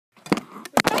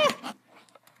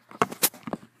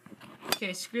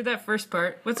Okay, screw that first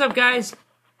part. What's up, guys?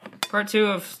 Part 2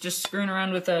 of just screwing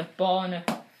around with a ball and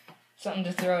something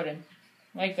to throw it in.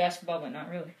 Like basketball, but not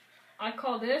really. I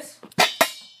call this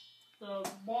the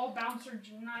Ball Bouncer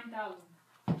G9000.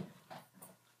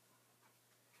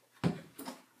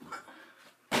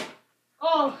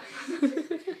 Oh!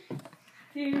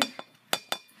 Dude.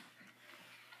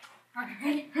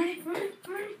 Alright, ready.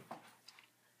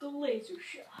 The laser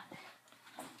shot.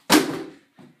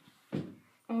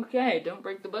 Okay, don't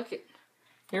break the bucket.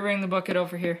 Here, bring the bucket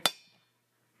over here.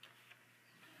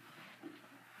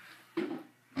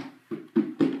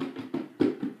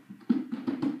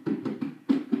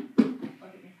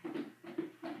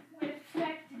 What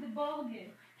effect did the ball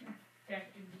give?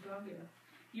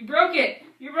 You broke it!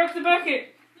 You broke the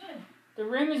bucket! Good. The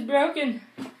rim is broken.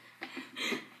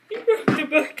 You broke the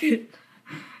bucket.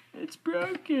 It's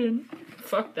broken.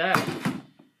 Fuck that.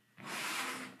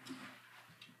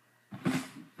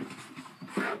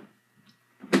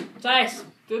 Tice,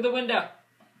 through the window.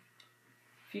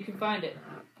 If you can find it.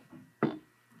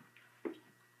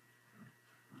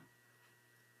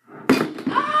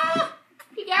 Ah!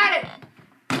 You got it!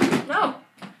 No!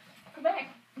 Come back.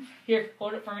 Here,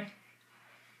 hold it for me.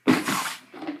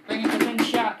 Bring it within the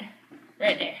shot.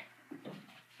 Right there.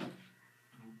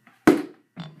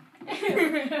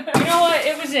 You know what?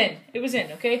 It was in. It was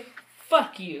in, okay?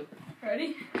 Fuck you.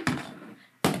 Ready?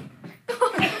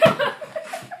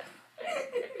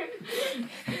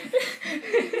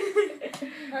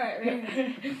 Alright,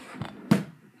 ready?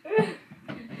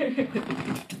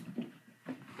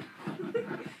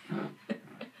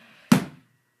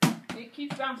 It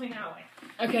keeps bouncing that way.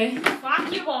 Okay.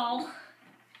 Fuck you, ball.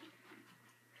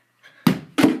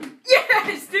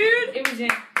 Yes, dude! It was in.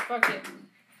 Fuck it.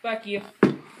 Fuck you.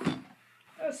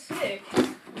 That was sick.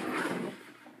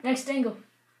 Next angle.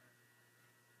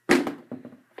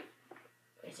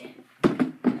 Where's it?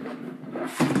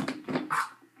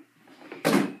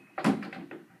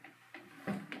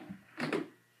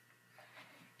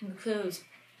 In the clothes.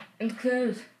 In the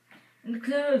clothes. In the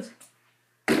clothes.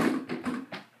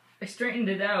 I straightened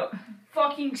it out.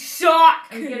 Fucking sock!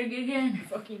 I gotta get again.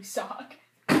 Fucking sock.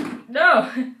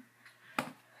 No!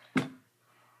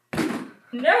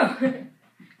 No!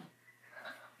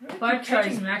 5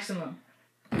 tries maximum.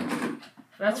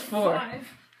 That's 4.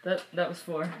 5. That was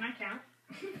 4. Can I count?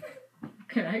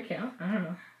 Can I count? I don't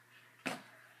know.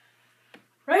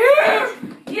 Right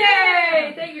here!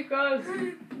 Yay! Take your clothes.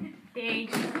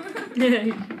 Thanks.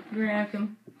 You broke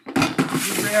him. You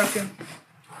broke him.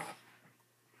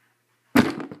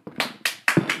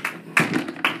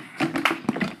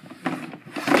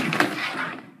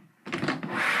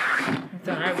 I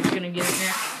thought I was gonna get it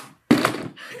next.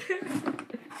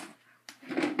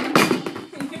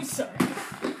 I'm sorry.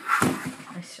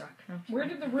 I suck. Where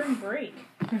did the rim break?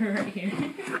 Right here.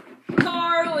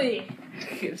 Carly!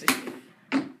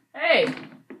 Hey!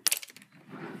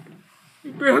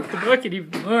 You broke the bucket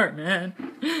even more, man.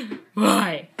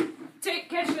 Why?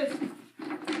 Catch this.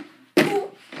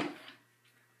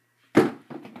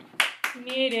 You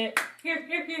need it. Here.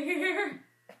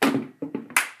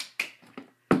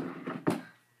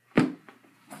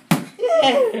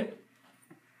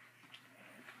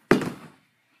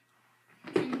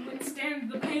 Can you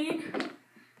withstand the pain?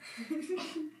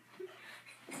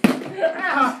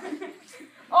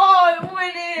 Oh, it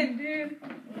went in, dude.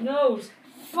 Nose.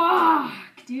 Fuck,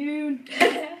 dude.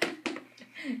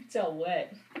 It's all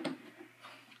wet.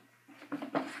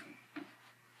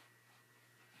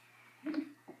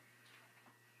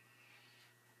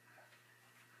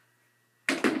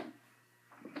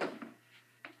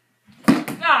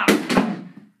 Ah!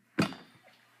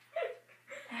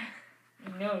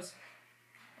 My nose.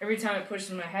 Every time it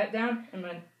pushes my hat down,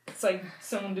 it's like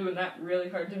someone doing that really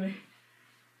hard to me.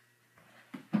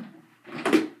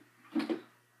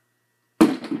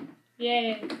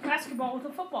 Yay. Basketball with a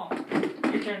football.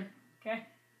 Your turn. Okay.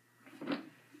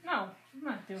 No, I'm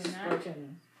not doing that.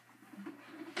 Broken.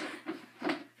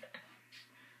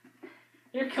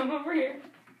 Here, come over here.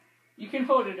 You can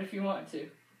hold it if you want to.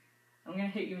 I'm gonna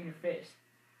hit you in your face.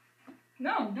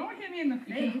 No, don't hit me in the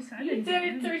face. I You didn't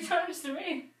did do it 3 times to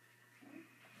me.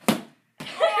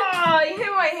 Oh, you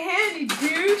hit my hand, you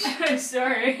douche. I'm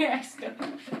sorry. I still.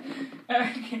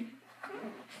 Okay.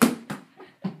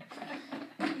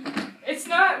 It's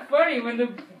not funny when the.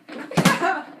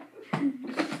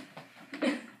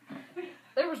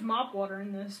 There was mop water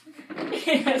in this.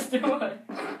 Yes, there was.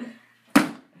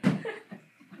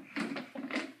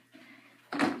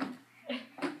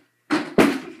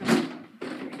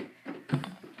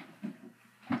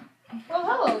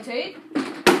 Tate.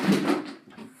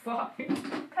 Fuck.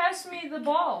 Pass me the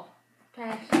ball.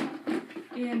 Pass.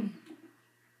 In.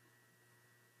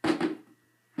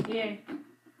 Yay.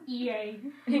 Yay.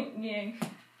 Yay.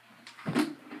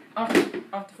 Off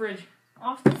the fridge.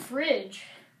 Off the fridge.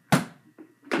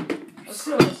 Let's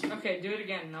do this. Okay, do it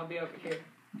again and I'll be over here.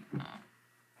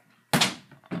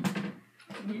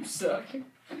 You suck.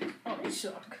 Oh, you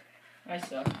suck. I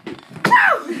suck.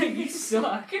 You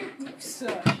suck. You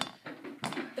suck.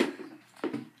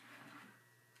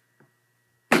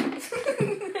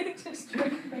 Just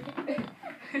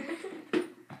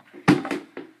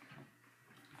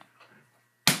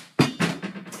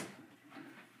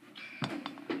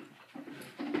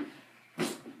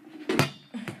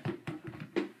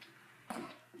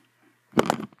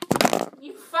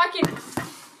You fucking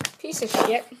piece of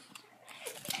shit.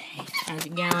 How's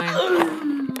it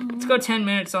going? Let's go 10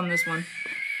 minutes on this one.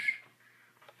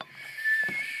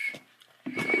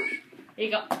 Here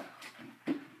you go.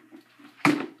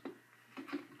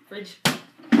 Fridge.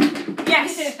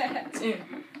 Yes! It's in.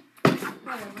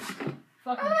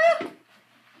 fucking.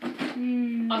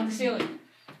 On the ceiling.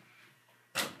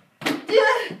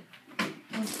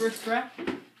 What's first breath?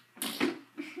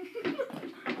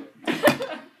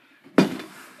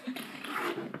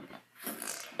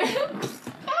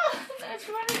 That's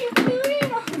what I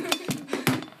feel.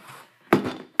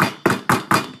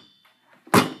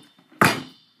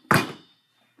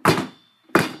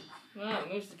 Well, it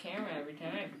moves the camera every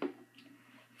time.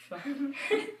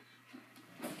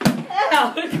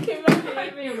 Ow! It came up and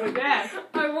hit me in my back.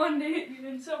 I wanted to hit you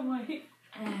in some way.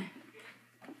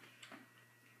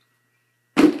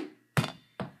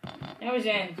 That was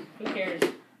in. Who cares? Do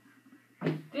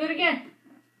it again.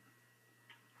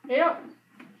 Get up.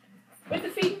 With the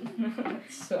feet. That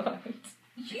sucked.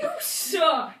 You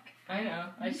suck. I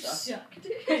know. I You suck. sucked.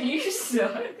 You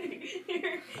suck.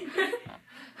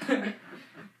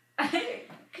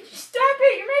 Could you stop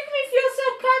it? You're making me feel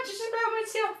self-conscious about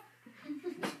myself.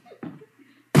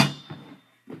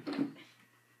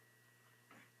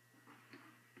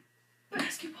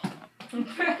 Basketball.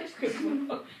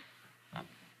 Basketball.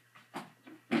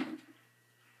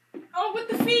 Oh, with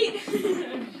the feet.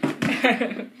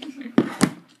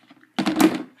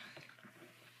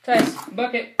 Tice,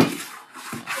 bucket.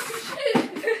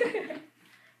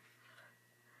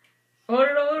 Hold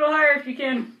it a little higher if you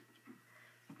can.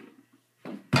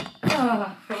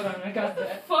 Ah, hold on, I got What the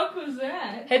that. fuck was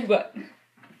that? Headbutt.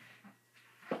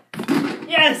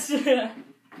 Yes!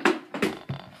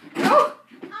 Oh!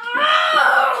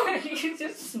 You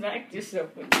just smacked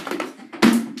yourself with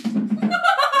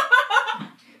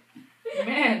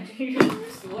Man, you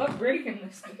just love breaking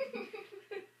this thing.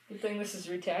 Good thing this is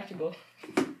retractable.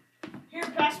 Here,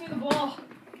 pass me the ball.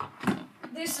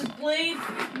 This is Blade.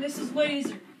 This is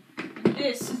Laser.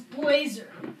 This is Blazer.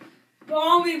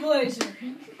 Balmy Blazer.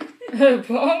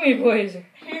 Balmy blazer.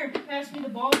 Here, pass me the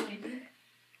ball, Blade.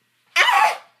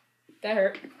 Ah! That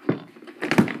hurt.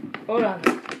 Hold on.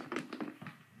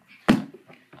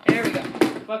 There we go.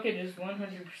 Bucket is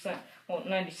 100%. Well,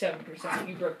 97%.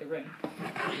 You broke the rim.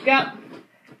 Go.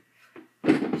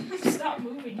 Stop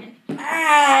moving it.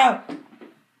 Ow!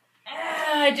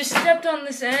 Ah, I just stepped on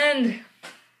this end.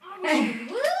 Damn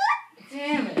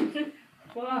it.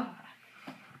 Fuck.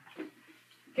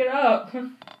 Get up.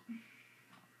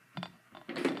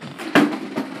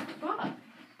 Fuck.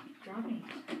 Dropping.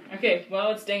 Okay,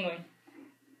 well, it's dangling.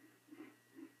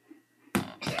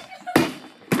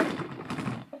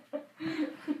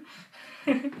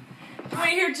 Wait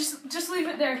here, just leave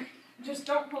it there. Just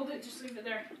don't hold it, just leave it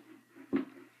there.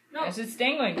 No. Yes, it's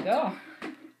dangling. Go.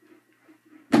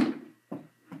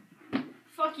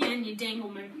 Fuck you and you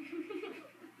dangleman.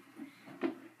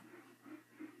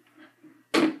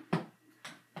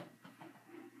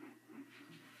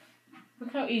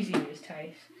 Look how easy it is,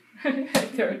 Tice. I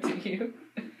throw it to you.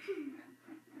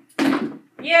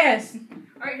 Yes!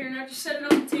 Alright, here, now just set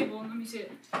it on the table and let me see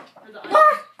it. Or the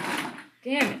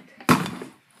Damn it.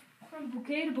 From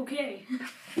bouquet to bouquet.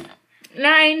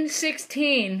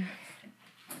 9:16.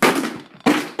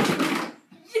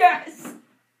 Yes!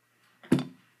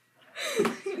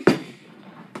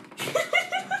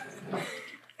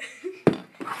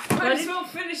 Might as well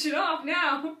finish it off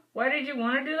now. Why did you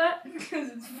want to do that?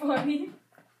 Because it's funny.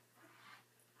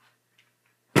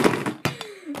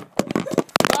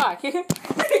 Fuck.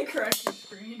 Crash the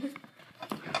screen.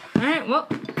 Alright, well,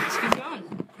 let's keep going.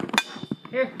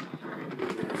 Here.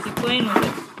 Keep playing with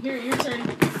it. Here, your turn.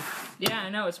 Yeah, I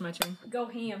know, it's my turn. Go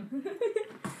ham.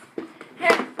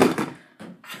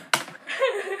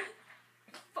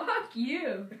 Fuck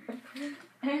you.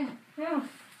 No.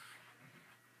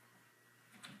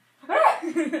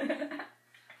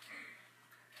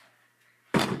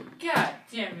 God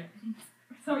damn it.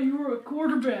 I thought you were a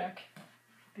quarterback,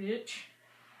 bitch.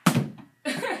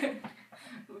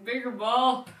 Bigger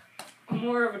ball,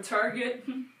 more of a target.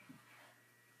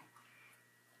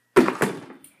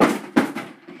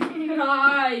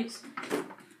 Nice.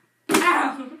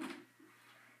 Ow.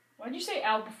 Why'd you say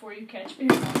ow before you catch me?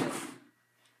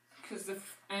 Because the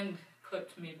end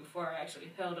clipped me before I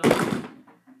actually held on.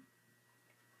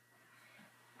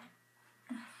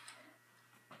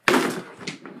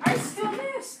 I still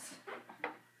missed.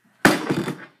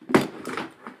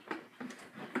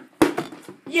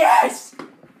 Yes!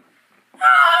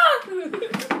 Ah!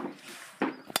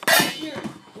 Your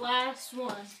last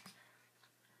one.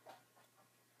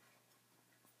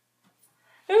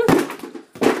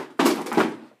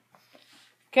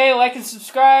 Okay, like and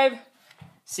subscribe.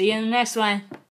 See you in the next one.